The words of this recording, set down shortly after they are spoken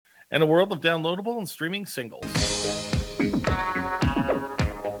and a world of downloadable and streaming singles.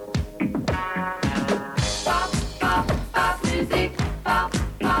 Pop, pop, pop music. Pop,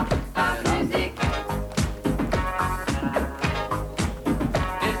 pop, pop music.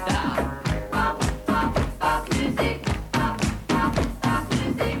 Get down. Pop, pop, pop music. Pop, pop, pop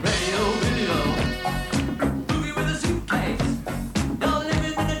music. Radio, video. Movie with a suitcase. You're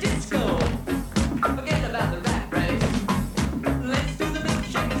living in a disco. Forget about the rat race. Let's do the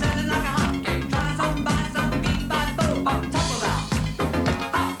milkshake and sell it like a hot cake. Try some, buy some, beat by bow. Talk about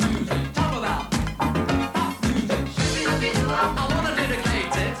pop music. Talk about pop music. I wanna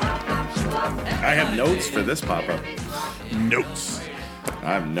dedicate it. I have notes for this pop-up. Notes.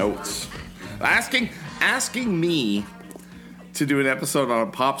 I have notes. Asking me to do an episode on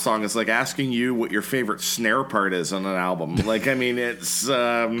a pop song is like asking you what your favorite snare part is on an album. Like, I mean, it's...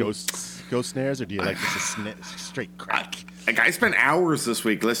 Ghost snares, or do you like just a straight crack? I spent hours this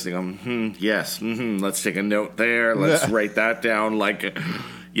week listening. Yes. Let's take a note there. Let's write that down. Like,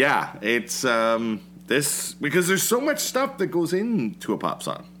 yeah, it's this because there's so much stuff that goes into a pop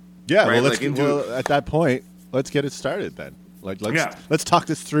song. Yeah, right? well, at that point, let's get it started then. Let's talk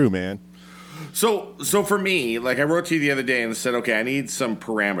this through, man. So for me, like I wrote to you the other day and said, okay, I need some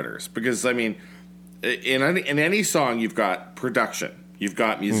parameters because I mean, in any song you've got production. You've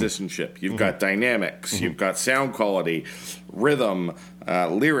got musicianship. You've got dynamics. You've got sound quality, rhythm,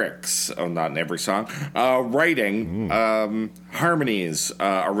 lyrics. Oh, not in every song. Writing, harmonies,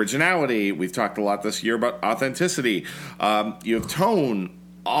 originality. We've talked a lot this year about authenticity. You have tone.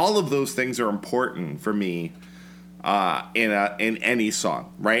 All of those things are important for me in any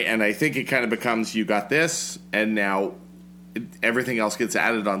song, right? And I think it kind of becomes you got this, and now everything else gets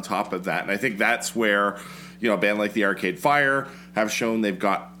added on top of that. And I think that's where a band like the Arcade Fire have shown they've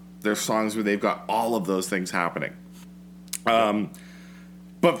got their songs where they've got all of those things happening.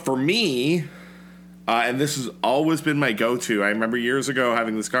 But for me, and this has always been my go-to, I remember years ago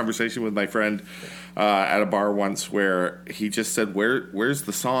having this conversation with my friend at a bar once where he just said, where's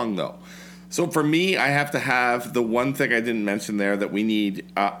the song, though? So for me, I have to have the one thing I didn't mention there that we need.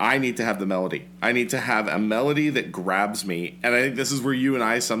 I need to have the melody. I need to have a melody that grabs me. And I think this is where you and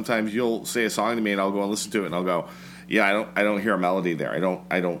I sometimes, you'll say a song to me and I'll go and listen to it and I'll go, yeah, I don't hear a melody there. I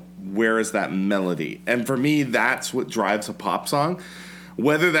don't. Where is that melody? And for me, that's what drives a pop song.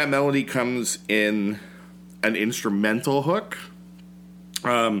 Whether that melody comes in an instrumental hook,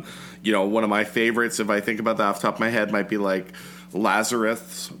 one of my favorites, if I think about that off the top of my head, might be like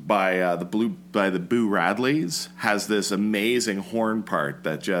Lazarus by the Boo Radleys. Has this amazing horn part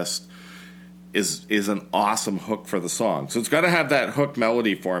that just is an awesome hook for the song. So it's got to have that hook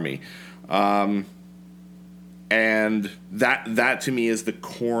melody for me. And that to me is the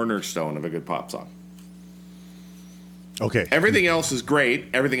cornerstone of a good pop song. Okay. Everything else is great.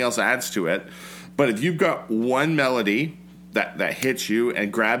 Everything else adds to it. But if you've got one melody that hits you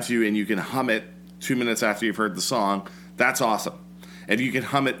and grabs you and you can hum it 2 minutes after you've heard the song, that's awesome. If you can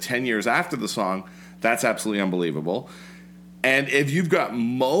hum it 10 years after the song, that's absolutely unbelievable. And if you've got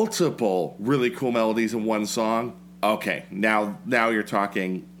multiple really cool melodies in one song, okay, now you're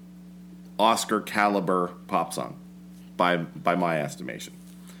talking Oscar caliber pop song by my estimation.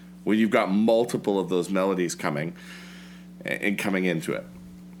 When you've got multiple of those melodies coming into it.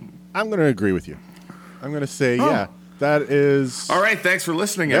 I'm going to agree with you. I'm going to say, yeah, that is... All right, thanks for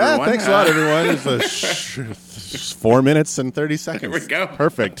listening, everyone. Yeah, thanks a lot, everyone. It's 4 minutes and 30 seconds. There we go.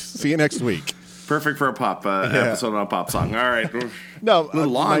 Perfect. See you next week. Perfect for a pop episode on a pop song. All right. No, a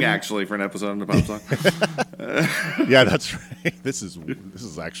little long, actually, for an episode on a pop song. Yeah, that's right. This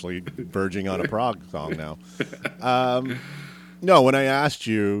is actually verging on a prog song now. No, when I asked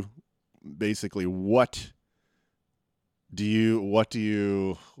you, basically, what's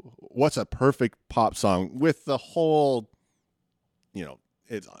a perfect pop song with the whole,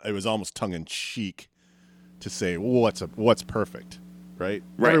 it was almost tongue in cheek to say, what's perfect, right?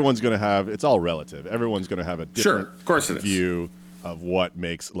 Everyone's going to have, it's all relative. Everyone's going to have a different of course it is. view of what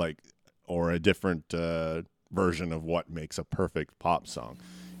makes or a different version of what makes a perfect pop song,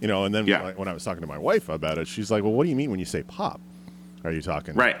 and then when I was talking to my wife about it, she's like, well, what do you mean when you say pop? Are you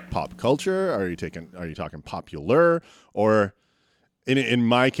talking pop culture? Are you talking popular? Or in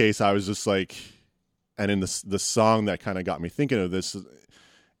my case, I was just like, and in the song that kind of got me thinking of this,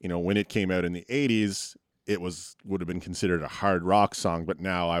 when it came out in the 80s, it would have been considered a hard rock song, but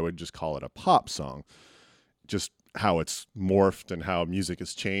now I would just call it a pop song. Just how it's morphed and how music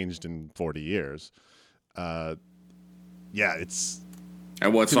has changed in 40 years. It's...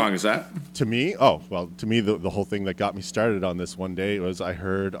 And what song is that? To me, the whole thing that got me started on this one day was I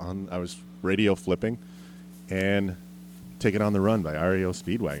was radio flipping, and Take It on the Run by REO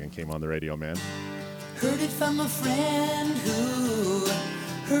Speedwagon came on the radio, man. Heard it from a friend who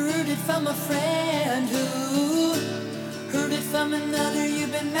heard it from a friend who heard it from another.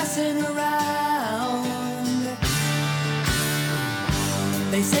 You've been messing around.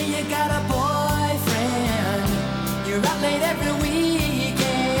 They say you got a boyfriend. You're out late every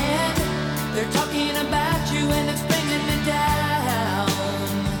weekend. They're talking about you and it's bringing me down.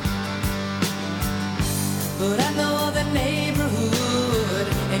 But I know the neighborhood,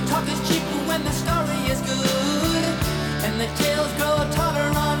 and talk is cheap when the story is good, and the tales grow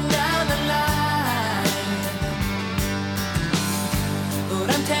taller on down the line. But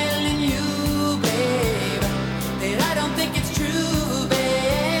I'm telling you, babe, that I don't think it's true,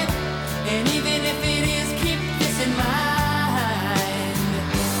 babe. And even if it is, keep this in mind.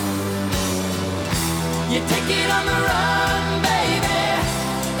 You take it on the run, baby,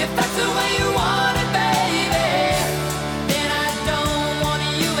 if that's the way you want it, baby.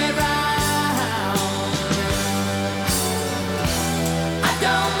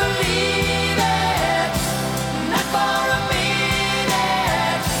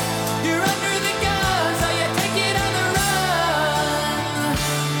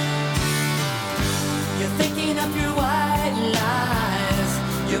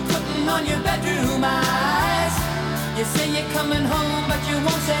 On your bedroom eyes, you say you're coming home, but you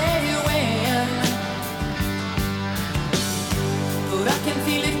won't say when. But I can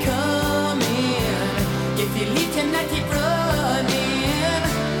feel it coming. If you leave tonight, keep running,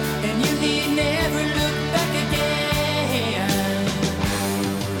 and you need never look back again.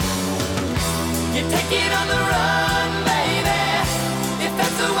 You take it on the run, baby, if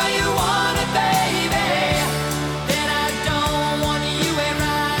that's the way you want it, baby. Then I don't want you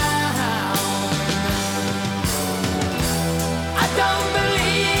around. Don't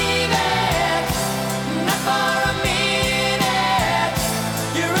believe it, not for a minute.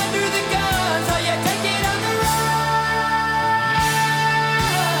 You're under the gun, so you take it on the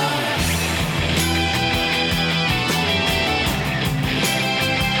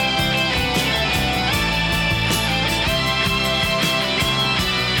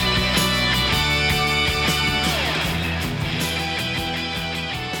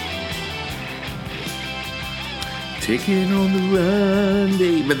Take it on the run,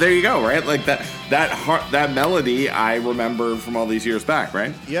 baby. But there you go, right? Like that melody I remember from all these years back,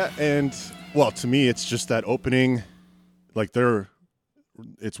 right? Yeah, and well, to me, it's just that opening. Like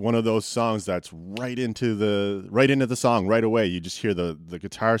it's one of those songs that's right into the song right away. You just hear the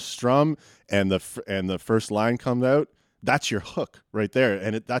guitar strum and the first line comes out. That's your hook right there,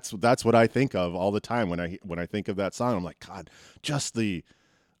 and that's what I think of all the time when I think of that song. I'm like, God, just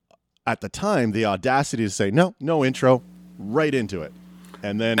at the time, the audacity to say, no intro, right into it.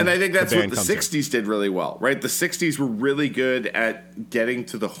 And I think that's what the 60s did really well, right? The 60s were really good at getting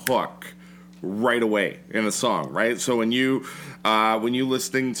to the hook right away in a song, right? So when you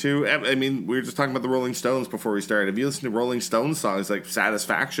listening to, I mean, we were just talking about the Rolling Stones before we started. If you listen to Rolling Stones songs like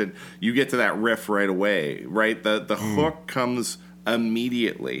Satisfaction, you get to that riff right away, right? The hook comes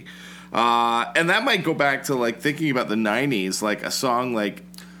immediately. And that might go back to like thinking about the 90s, like a song like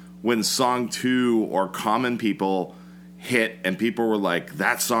when Song 2 or Common People hit and people were like,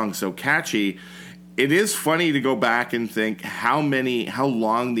 that song's so catchy. It is funny to go back and think how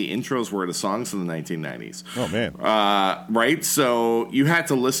long the intros were to songs in the 1990s. Oh, man. Right? So you had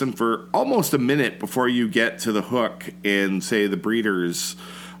to listen for almost a minute before you get to the hook in, say, the Breeders'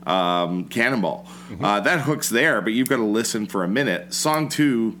 Cannonball. Mm-hmm. That hook's there, but you've got to listen for a minute. Song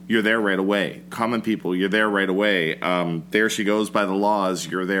 2, you're there right away. Common People, you're there right away. There She Goes by the Laws,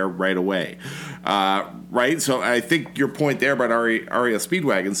 you're there right away. Right? So I think your point there about REO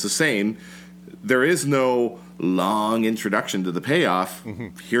Speedwagon's the same. There is no long introduction to the payoff. Mm-hmm.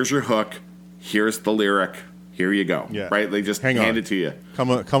 Here's your hook. Here's the lyric. Here you go. Yeah. Right? They just hand it to you. Come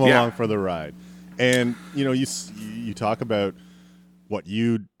along for the ride. And, you talk about what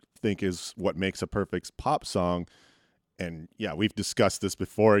you think is what makes a perfect pop song. And, yeah, we've discussed this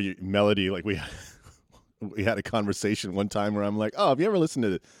before. Melody, like we had a conversation one time where I'm like, oh, have you ever listened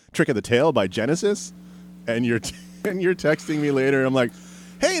to Trick of the Tail by Genesis? And you're texting me later. I'm like,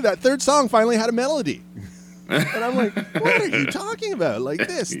 hey, that third song finally had a melody. And I'm like, what are you talking about? Like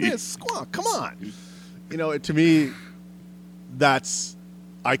this, squawk, come on. To me,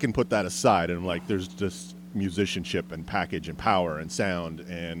 I can put that aside. And I'm like, there's just musicianship and package and power and sound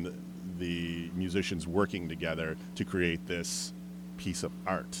and the musicians working together to create this piece of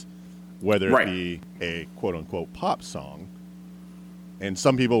art, whether it be a quote-unquote pop song. And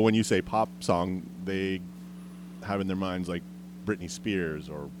some people, when you say pop song, they have in their minds like Britney Spears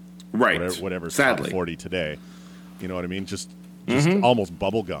or whatever sadly. Top 40 today. You know what I mean? Just almost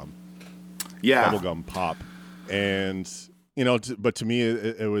bubblegum. Yeah. Bubblegum pop. And, you know, but to me,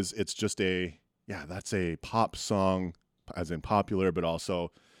 it's just that's a pop song, as in popular, but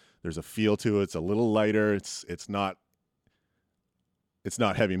also there's a feel to it. It's a little lighter. It's not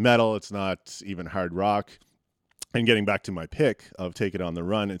heavy metal. It's not even hard rock. And getting back to my pick of Take It on the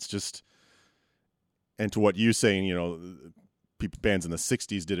Run, it's just, and to what you're saying, you know, bands in the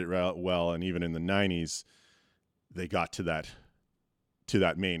 60s did it well, and even in the 90s, they got to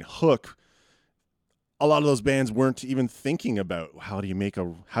that main hook. A lot of those bands weren't even thinking about how do you make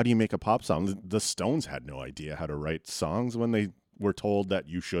a pop song. The Stones had no idea how to write songs when they were told that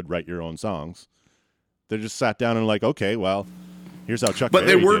you should write your own songs. They just sat down and like, okay, well, here's how Chuck Berry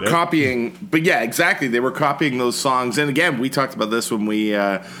did it. But they were copying. But yeah, exactly. They were copying those songs. And again, we talked about this when we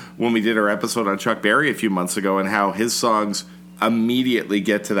did our episode on Chuck Berry a few months ago, and how his songs immediately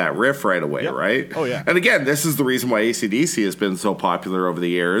get to that riff right away, right? Oh, yeah. And again, this is the reason why AC/DC has been so popular over the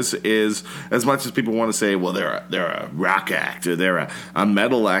years, is as much as people want to say, well, they're a rock act or they're a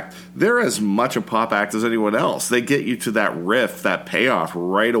metal act, they're as much a pop act as anyone else. They get you to that riff, that payoff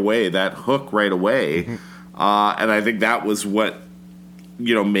right away, that hook right away. And I think that was what,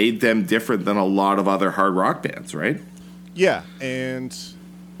 you know, made them different than a lot of other hard rock bands, right? Yeah,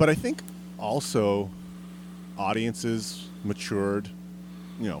 but I think also audiences matured,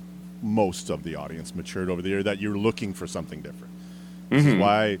 you know, most of the audience matured over the year, that you're looking for something different. This is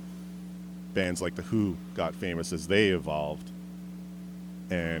why bands like The Who got famous as they evolved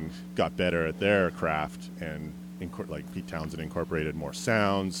and got better at their craft, and like Pete Townsend incorporated more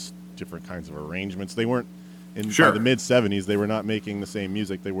sounds, different kinds of arrangements. They weren't, by the mid-'70s, they were not making the same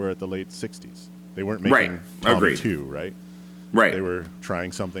music they were at the late 60s. They weren't making Tommy 2, right? Right. They were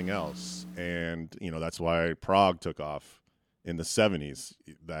trying something else. And, you know, that's why prog took off in the 70s,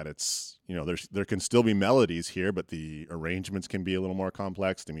 that it's, you know, there can still be melodies here, but the arrangements can be a little more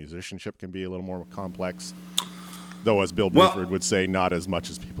complex. The musicianship can be a little more complex. Though, as Bill Bruford would say, not as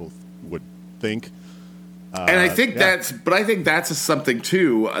much as people would think. And I think that's something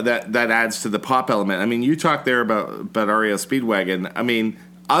too that adds to the pop element. I mean, you talked there about REO Speedwagon. I mean,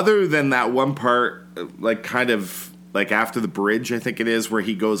 other than that one part, like kind of like after the bridge, I think it is, where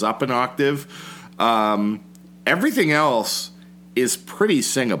he goes up an octave, everything else is pretty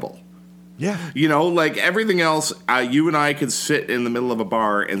singable. Yeah. You know, like everything else, you and I could sit in the middle of a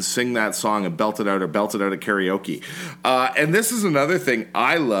bar and sing that song and belt it out at karaoke. And this is another thing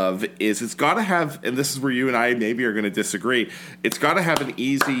I love, is it's got to have, and this is where you and I maybe are going to disagree, it's got to have an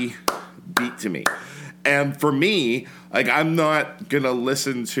easy beat to me. And for me, like, I'm not going to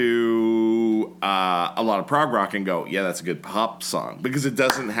listen to a lot of prog rock and go, yeah, that's a good pop song, because it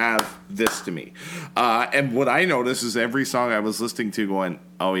doesn't have this to me. And what I notice is every song I was listening to going,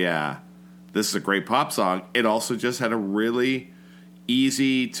 oh, yeah, this is a great pop song, it also just had a really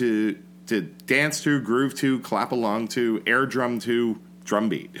easy to dance to, groove to, clap along to, air drum to drum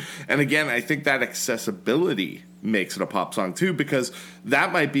beat. And again, I think that accessibility makes it a pop song too, because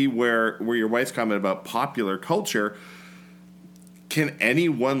that might be where your wife's comment about popular culture. Can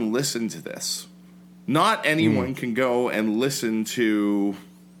anyone listen to this? Not anyone can go and listen to,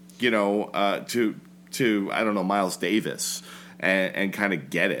 you know, to I don't know, Miles Davis and kind of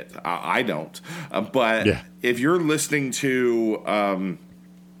get it. I don't. But if you're listening to,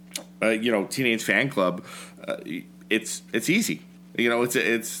 you know, Teenage Fan Club, it's easy. You know,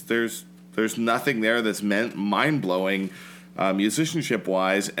 there's nothing there that's mind-blowing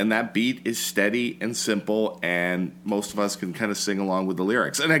musicianship-wise, and that beat is steady and simple, and most of us can kind of sing along with the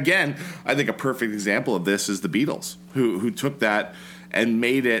lyrics. And again, I think a perfect example of this is the Beatles, who took that and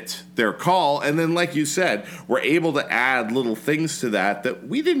made it their call, and then, like you said, were able to add little things to that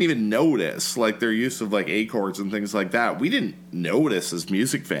we didn't even notice, like their use of like A chords and things like that. We didn't notice as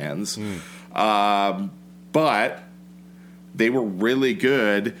music fans, but they were really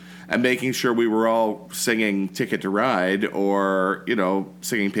good and making sure we were all singing Ticket to Ride or, you know,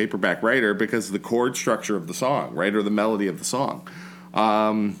 singing Paperback Writer because of the chord structure of the song, right, or the melody of the song.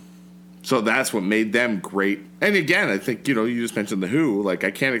 So that's what made them great. And again, I think, you know, you just mentioned The Who. Like, I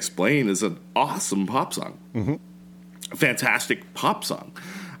Can't Explain is an awesome pop song. A fantastic pop song.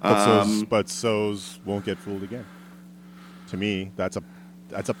 But so's Won't Get Fooled Again. To me, that's a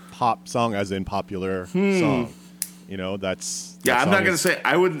pop song, as in popular song. You know, that's I'm not going to say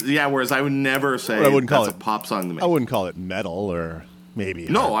I would. Yeah, whereas I would never say that's a pop song to me. I wouldn't call it metal, or maybe.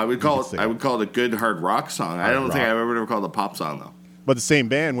 No, I would call it a good hard rock song. I don't think I've ever called it a pop song though. But the same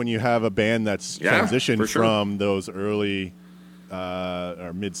band, when you have a band that's transitioned from those early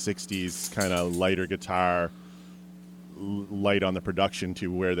or mid '60s kind of lighter guitar, light on the production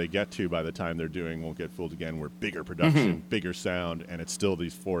to where they get to by the time they're doing Won't Get Fooled Again, where bigger production, bigger sound, and it's still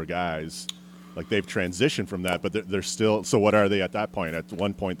these four guys. Like they've transitioned from that, but they're still. So what are they at that point? At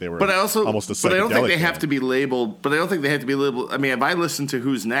one point they were almost a psychedelic. But I don't think they have to be labeled. But I don't think they have to be labeled. I mean, if I listen to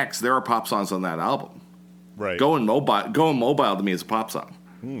Who's Next, there are pop songs on that album. Right. Going mobile to me is a pop song.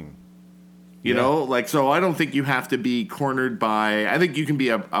 You know, like, so I don't think you have to be cornered by. I think you can be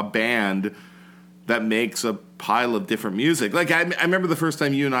a band that makes a pile of different music. Like I remember the first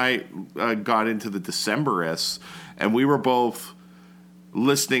time you and I got into the Decemberists, and we were both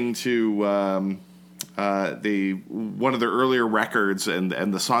listening to one of their earlier records, and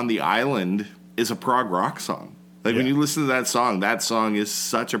the song "The Island" is a prog rock song. Like when you listen to that song is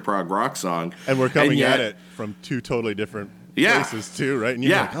such a prog rock song. And we're coming at it from two totally different places too, right? And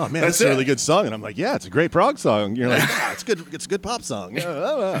you're like, oh man, that's a really good song. And I'm like, yeah, it's a great prog song. And you're like, it's good. It's a good pop song.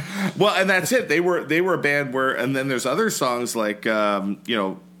 Well, and that's it. They were a band where, and then there's other songs like 15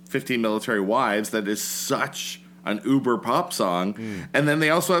 Military Wives that is such an uber pop song. And then they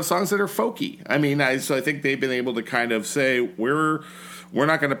also have songs that are folky. I mean, so I think they've been able to kind of say we're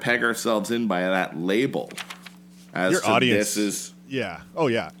not going to peg ourselves in by that label. As your audience is,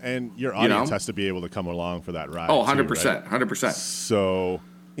 and your audience has to be able to come along for that ride. Oh, 100%, 100%. So,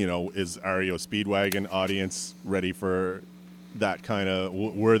 is REO Speedwagon audience ready for that kind of?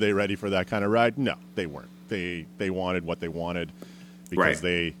 Were they ready for that kind of ride? No, they weren't. They wanted what they wanted because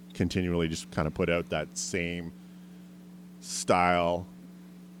they continually just kind of put out that same style,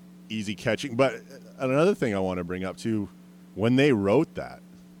 easy catching. But another thing I want to bring up too, when they wrote that,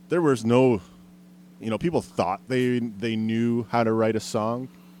 there was no. People thought they knew how to write a song.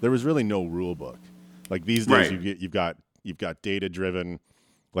 There was really no rule book. Like these days, you've got data driven,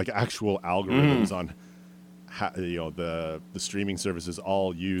 like actual algorithms on how, the streaming services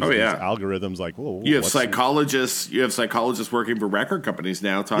all use these algorithms. Like, you have psychologists. You have psychologists working for record companies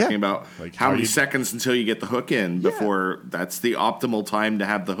now talking about like how many seconds until you get the hook in before that's the optimal time to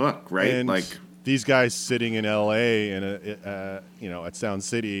have the hook, right? And like these guys sitting in LA and at Sound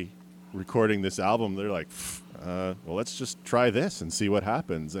City. Recording this album, they're like, well, let's just try this and see what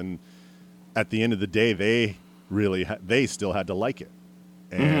happens. And at the end of the day, they still had to like it,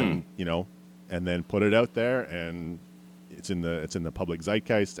 and and then put it out there, and it's in the public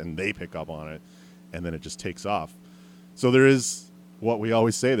zeitgeist, and they pick up on it, and then it just takes off. So there is what we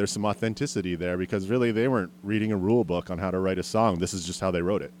always say: there's some authenticity there because really they weren't reading a rule book on how to write a song. This is just how they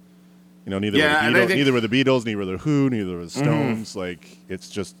wrote it. Neither were the Beatles, neither were the Who, neither were the Stones. Like it's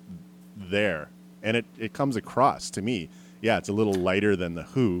just there, and it comes across to me. Yeah, it's a little lighter than the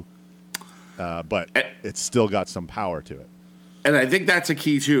Who, but it's still got some power to it. And I think that's a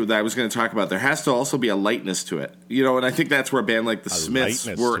key too that I was going to talk about. There has to also be a lightness to it, and I think that's where a band like the Smiths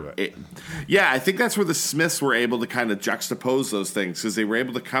were. I think that's where the Smiths were able to kind of juxtapose those things because they were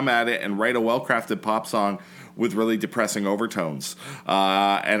able to come at it and write a well-crafted pop song with really depressing overtones.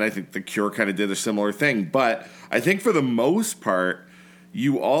 And I think the Cure kind of did a similar thing. But I think for the most part,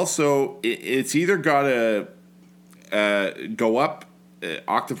 you also, it's either got to go up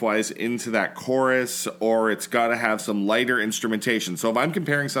octave-wise into that chorus, or it's got to have some lighter instrumentation. So if I'm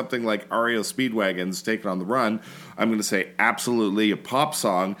comparing something like REO Speedwagon's Take It on the Run, I'm going to say absolutely a pop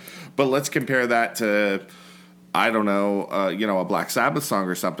song. But let's compare that to, I don't know, a Black Sabbath song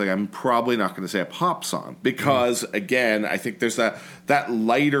or something. I'm probably not going to say a pop song because, again, I think there's that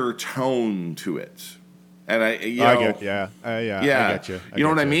lighter tone to it. And I get you. You know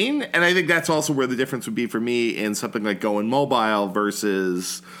what I mean? And I think that's also where the difference would be for me in something like Going Mobile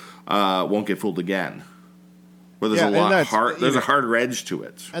versus Won't Get Fooled Again, where there's there's a harder edge to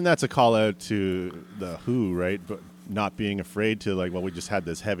it. And that's a call out to the Who, right? But not being afraid to we just had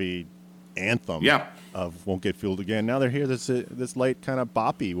this heavy anthem of Won't Get Fooled Again. Now they're here, this light kind of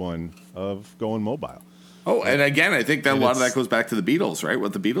boppy one of Going Mobile. Oh, and again, I think that a lot of that goes back to the Beatles, right?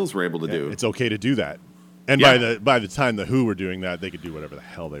 What the Beatles were able to do. It's okay to do that. And by the time the Who were doing that, they could do whatever the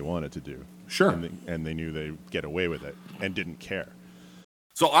hell they wanted to do. Sure. And they knew they'd get away with it and didn't care.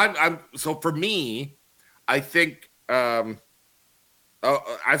 So so for me, I think as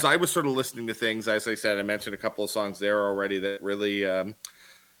I was sort of listening to things, as I said, I mentioned a couple of songs there already that really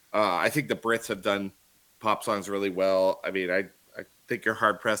I think the Brits have done pop songs really well. I mean, I think you're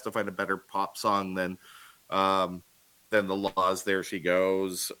hard pressed to find a better pop song than The Law's There She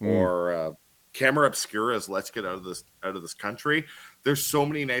Goes or Camera Obscura's Let's Get Out of This Country. There's so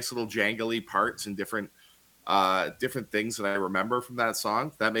many nice little jangly parts and different things that I remember from that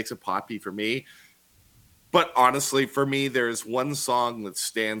song. That makes it poppy for me. But honestly, for me, there's one song that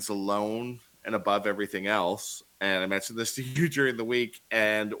stands alone and above everything else. And I mentioned this to you during the week.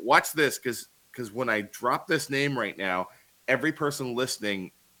 And watch this, because because when I drop this name right now, every person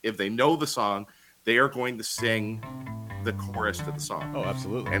listening, if they know the song, they are going to sing the chorus to the song. Oh,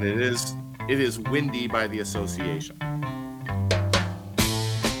 absolutely. And it is Windy by The Association.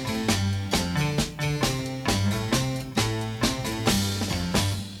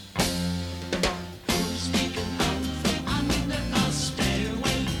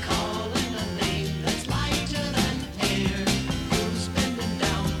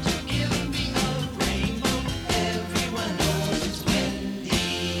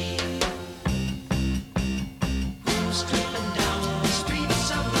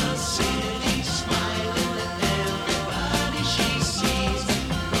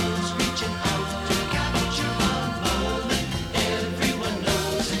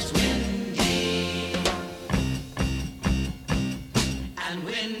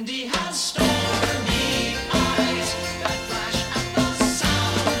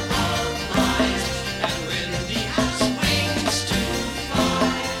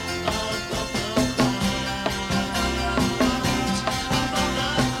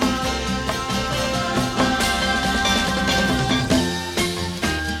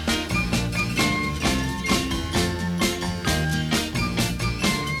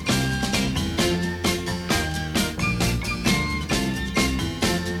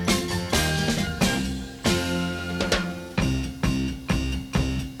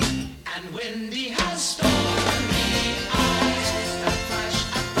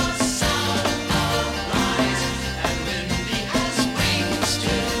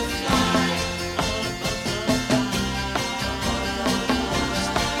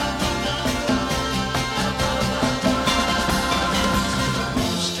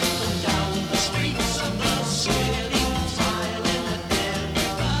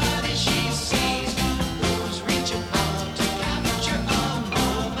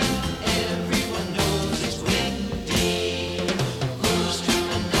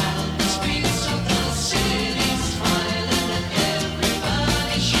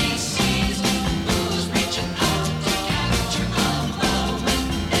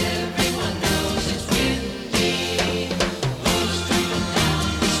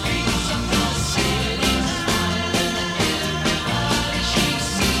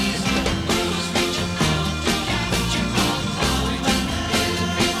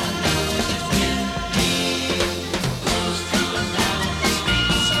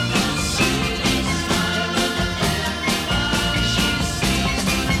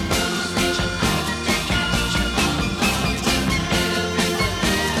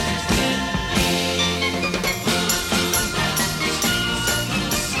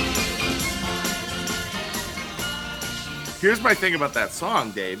 Here's my thing about that song,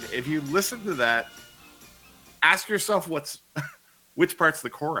 Dave. If you listen to that, ask yourself which part's the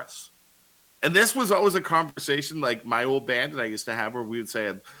chorus. And this was always a conversation like my old band that I used to have where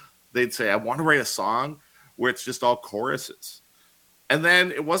they'd say, I want to write a song where it's just all choruses. And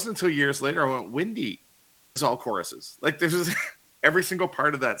then it wasn't until years later I went, Windy is all choruses. Like there's every single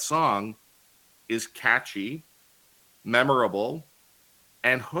part of that song is catchy, memorable,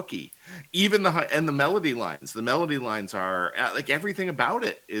 and hooky. Even the melody lines. The melody lines are like everything about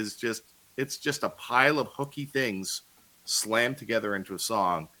it is it's just a pile of hooky things slammed together into a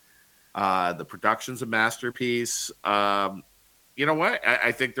song. The production's a masterpiece. You know what?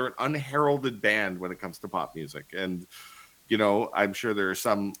 I think they're an unheralded band when it comes to pop music. And, I'm sure there are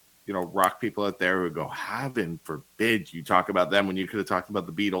some, rock people out there who go, heaven forbid you talk about them when you could have talked about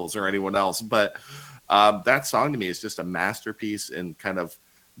the Beatles or anyone else. But that song to me is just a masterpiece in kind of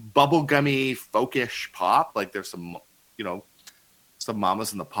bubblegummy, folkish pop. Like there's some, some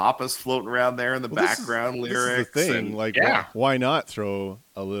Mamas and the Papas floating around there in the background lyrics. This is the thing. Why not throw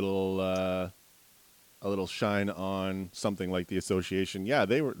a little shine on something like The Association? Yeah,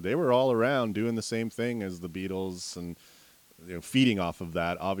 they were all around doing the same thing as the Beatles and feeding off of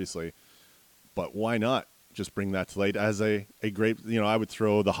that, obviously. But why not just bring that to light as a great? I would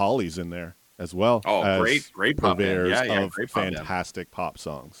throw the Hollies in there as well. Oh, as great pop band. Yeah, of great fantastic pop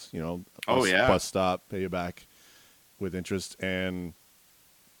songs. Bus Stop, Pay You Back with Interest, and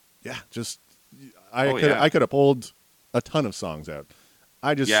I could have pulled a ton of songs out.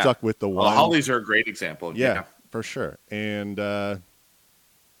 I just stuck with the one. The Hollies are a great example. Yeah, for sure. And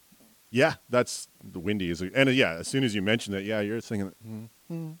that's the Windy is. And as soon as you mention that, you're singing.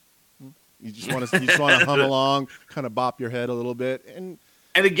 You just want to hum along, kind of bop your head a little bit, and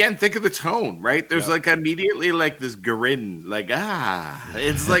again, think of the tone, right? There's immediately this grin,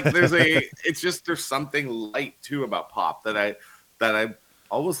 it's like there's something light too about pop that I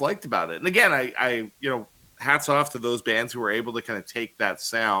always liked about it. And again, I hats off to those bands who were able to kind of take that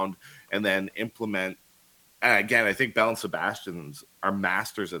sound and then implement. And again, I think Bell and Sebastian's are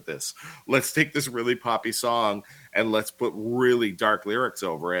masters at this. Let's take this really poppy song and let's put really dark lyrics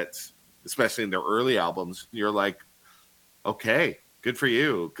over it, especially in their early albums. You're like, okay, good for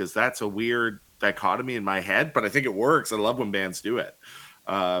you, because that's a weird dichotomy in my head, but I think it works. I love when bands do it,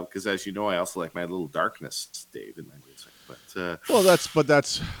 because as you know, I also like my little darkness, Dave, in my music. But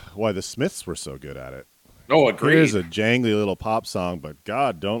that's why the Smiths were so good at it. Oh, agreed. Here's a jangly little pop song, but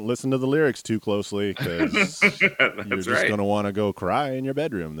God, don't listen to the lyrics too closely, because you're just going to want to go cry in your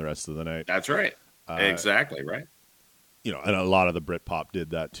bedroom the rest of the night. That's right. Exactly right. You know, and a lot of the Britpop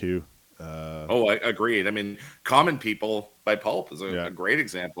did that too. I agreed. I mean, Common People by Pulp is a great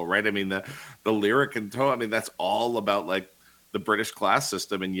example, right? I mean, the lyric and tone, I mean, that's all about like the British class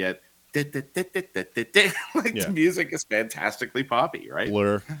system, and yet the music is fantastically poppy, right?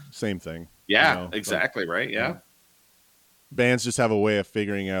 Blur, same thing. Yeah, you know, exactly, right? Yeah. Bands just have a way of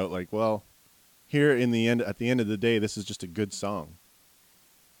figuring out, like, well, here at the end of the day, this is just a good song.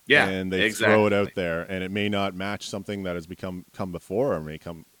 Yeah, and they throw it out there, and it may not match something that has come before or may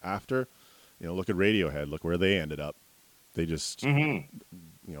come after. You know, look at Radiohead. Look where they ended up. They just, you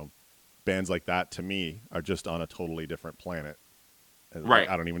know, bands like that to me are just on a totally different planet. Right.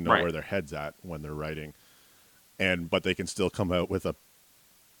 I don't even know where their head's at when they're writing, but they can still come out with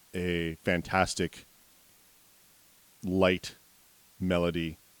a fantastic light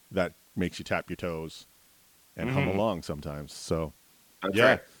melody that makes you tap your toes and hum along sometimes. So. That's yeah.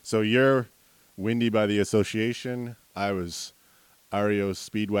 Right. So you're Windy by the Association. I was REO's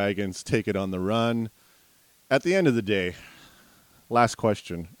Speedwagon's Take It on the Run. At the end of the day, last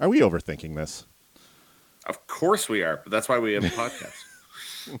question. Are we overthinking this? Of course we are, but that's why we have a podcast.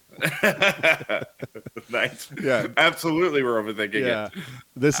 Nice. Yeah. Absolutely, we're overthinking it.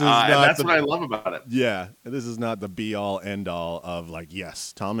 This is not and that's what I love about it. Yeah. This is not the be-all, end-all of, like,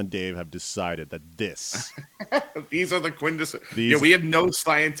 yes, Tom and Dave have decided that this... These are the quintessential... Yeah, we have no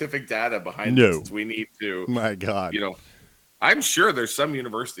scientific data behind this. We need to... My God. You know, I'm sure there's some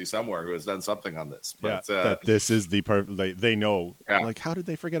university somewhere who has done something on this. But, that this is the perfect... They know. Yeah. Like, how did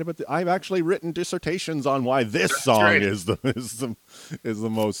they forget about I've actually written dissertations on why this song is the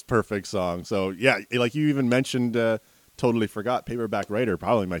most perfect song. So, yeah, like you even mentioned, totally forgot, Paperback Writer,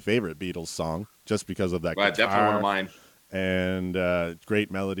 probably my favorite Beatles song, just because of that guitar. Definitely one of mine. And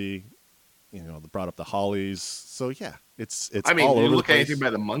great melody. You know, brought up the Hollies. So, yeah, it's I mean, all over look the at place.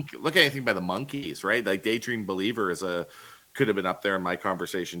 Look at anything by the Monkees, right? Like Daydream Believer could have been up there in my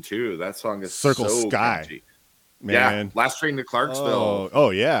conversation too. That song is Circle so Sky, catchy. man. Yeah, Last Train to Clarksville.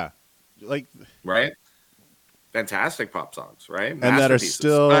 Oh yeah, like right. Fantastic pop songs, right? And that are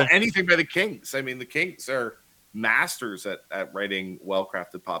still anything by the Kinks. I mean, the Kinks are masters at writing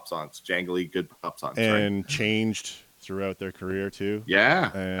well-crafted pop songs, jangly, good pop songs, and changed throughout their career too.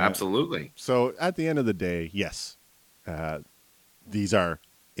 Yeah, absolutely. So at the end of the day, yes, these are,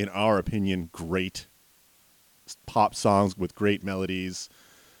 in our opinion, great pop songs with great melodies,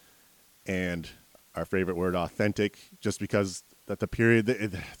 and our favorite word, authentic, just because at the period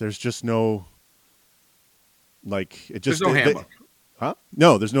there's just no, like, it just there's no handbook.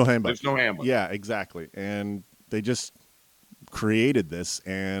 No, there's no handbook. There's no handbook. Yeah, exactly. And they just created this,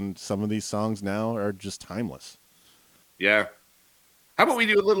 and some of these songs now are just timeless. Yeah. How about we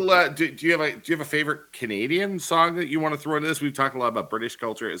do a little? Do you have a favorite Canadian song that you want to throw into this? We've talked a lot about British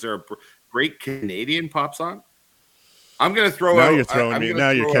culture. Is there a great Canadian pop song? I'm going to throw now out. You're throwing me.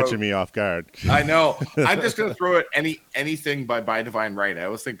 Now you're catching me off guard. I know. I'm just going to throw out anything by Divine Right. I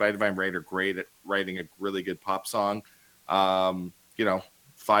always think By Divine Right are great at writing a really good pop song. You know,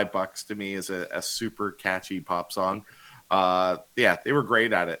 $5 to me is a super catchy pop song. Yeah, they were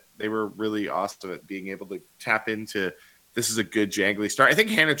great at it. They were really awesome at being able to tap into. This is a good jangly start. I think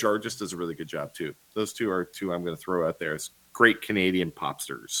Hannah Georges does a really good job too. Those two are two I'm going to throw out there as great Canadian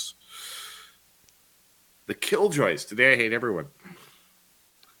popsters. The Killjoys, Today I Hate Everyone.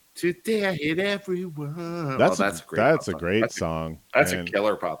 Today I Hate Everyone. That's a great song. That's a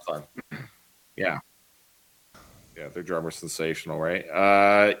killer pop song. Yeah. Yeah, their drummer's sensational, right?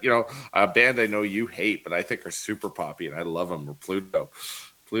 You know, a band I know you hate, but I think are super poppy, and I love them, are Pluto.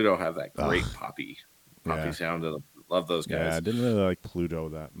 Pluto have that great poppy sound to them. Love those guys. Yeah, I didn't really like Pluto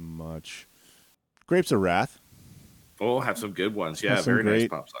that much. Grapes of Wrath. Oh, have some good ones. Yeah, very nice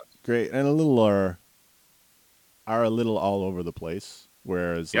pop songs. Great, and a little are a little all over the place.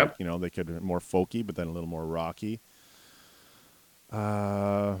 Whereas, like, you know, they could be more folky, but then a little more rocky.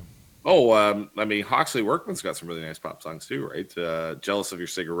 I mean, Hawksley Workman's got some really nice pop songs too, right? Jealous of Your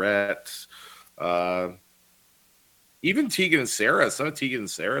Cigarette. Even Tegan and Sarah. Some of Tegan and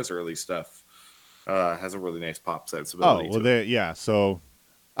Sarah's early stuff has a really nice pop sensibility. Oh, well, so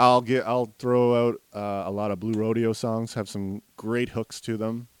I'll throw out a lot of Blue Rodeo songs. Have some great hooks to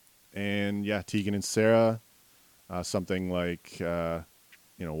them, and yeah, Tegan and Sarah, something like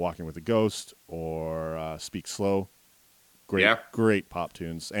Walking with a Ghost or Speak Slow. Great pop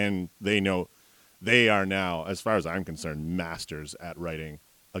tunes, and they are now, as far as I'm concerned, masters at writing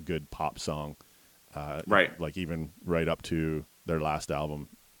a good pop song. Right. Like even right up to their last album,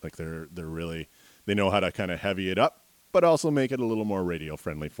 like they're really, they know how to kind of heavy it up, but also make it a little more radio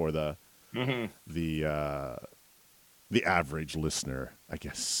friendly for the average listener, I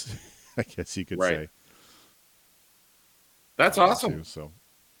guess. I guess you could say. That's awesome. Too, so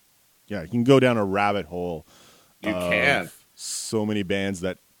yeah, you can go down a rabbit hole. You can. So many bands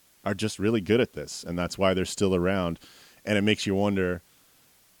that are just really good at this, and that's why they're still around. And it makes you wonder,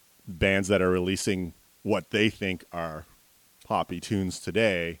 bands that are releasing what they think are poppy tunes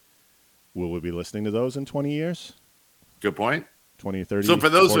today, will we be listening to those in 20 years? Good point. 20, 30, so for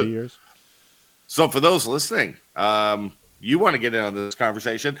those 40 years? So for those listening, you want to get in on this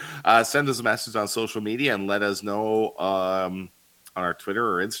conversation, send us a message on social media and let us know on our Twitter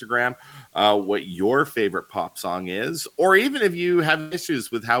or Instagram what your favorite pop song is, or even if you have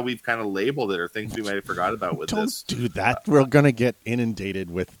issues with how we've kind of labeled it or things we might have forgot about with this. Don't do that. We're going to get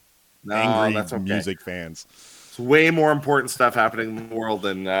inundated with angry music fans. It's way more important stuff happening in the world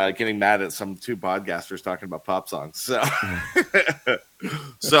than getting mad at some two podcasters talking about pop songs. So,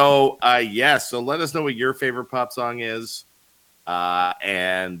 so let us know what your favorite pop song is. So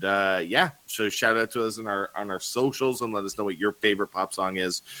shout out to us on our socials and let us know what your favorite pop song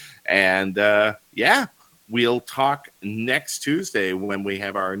is. And we'll talk next Tuesday when we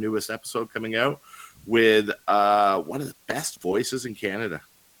have our newest episode coming out with one of the best voices in Canada.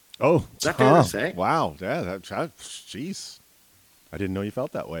 Oh, is that fair to say? Wow. Yeah. Jeez. I didn't know you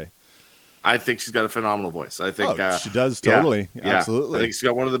felt that way. I think she's got a phenomenal voice. I think she does totally. Yeah, absolutely. I think she's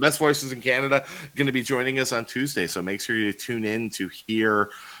got one of the best voices in Canada. Going to be joining us on Tuesday, so make sure you tune in to hear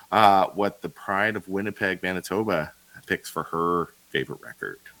what the Pride of Winnipeg, Manitoba picks for her favorite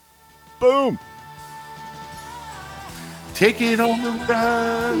record. Boom! Take it on the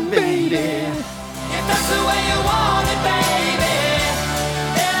run, baby. If that's the way you want it, baby.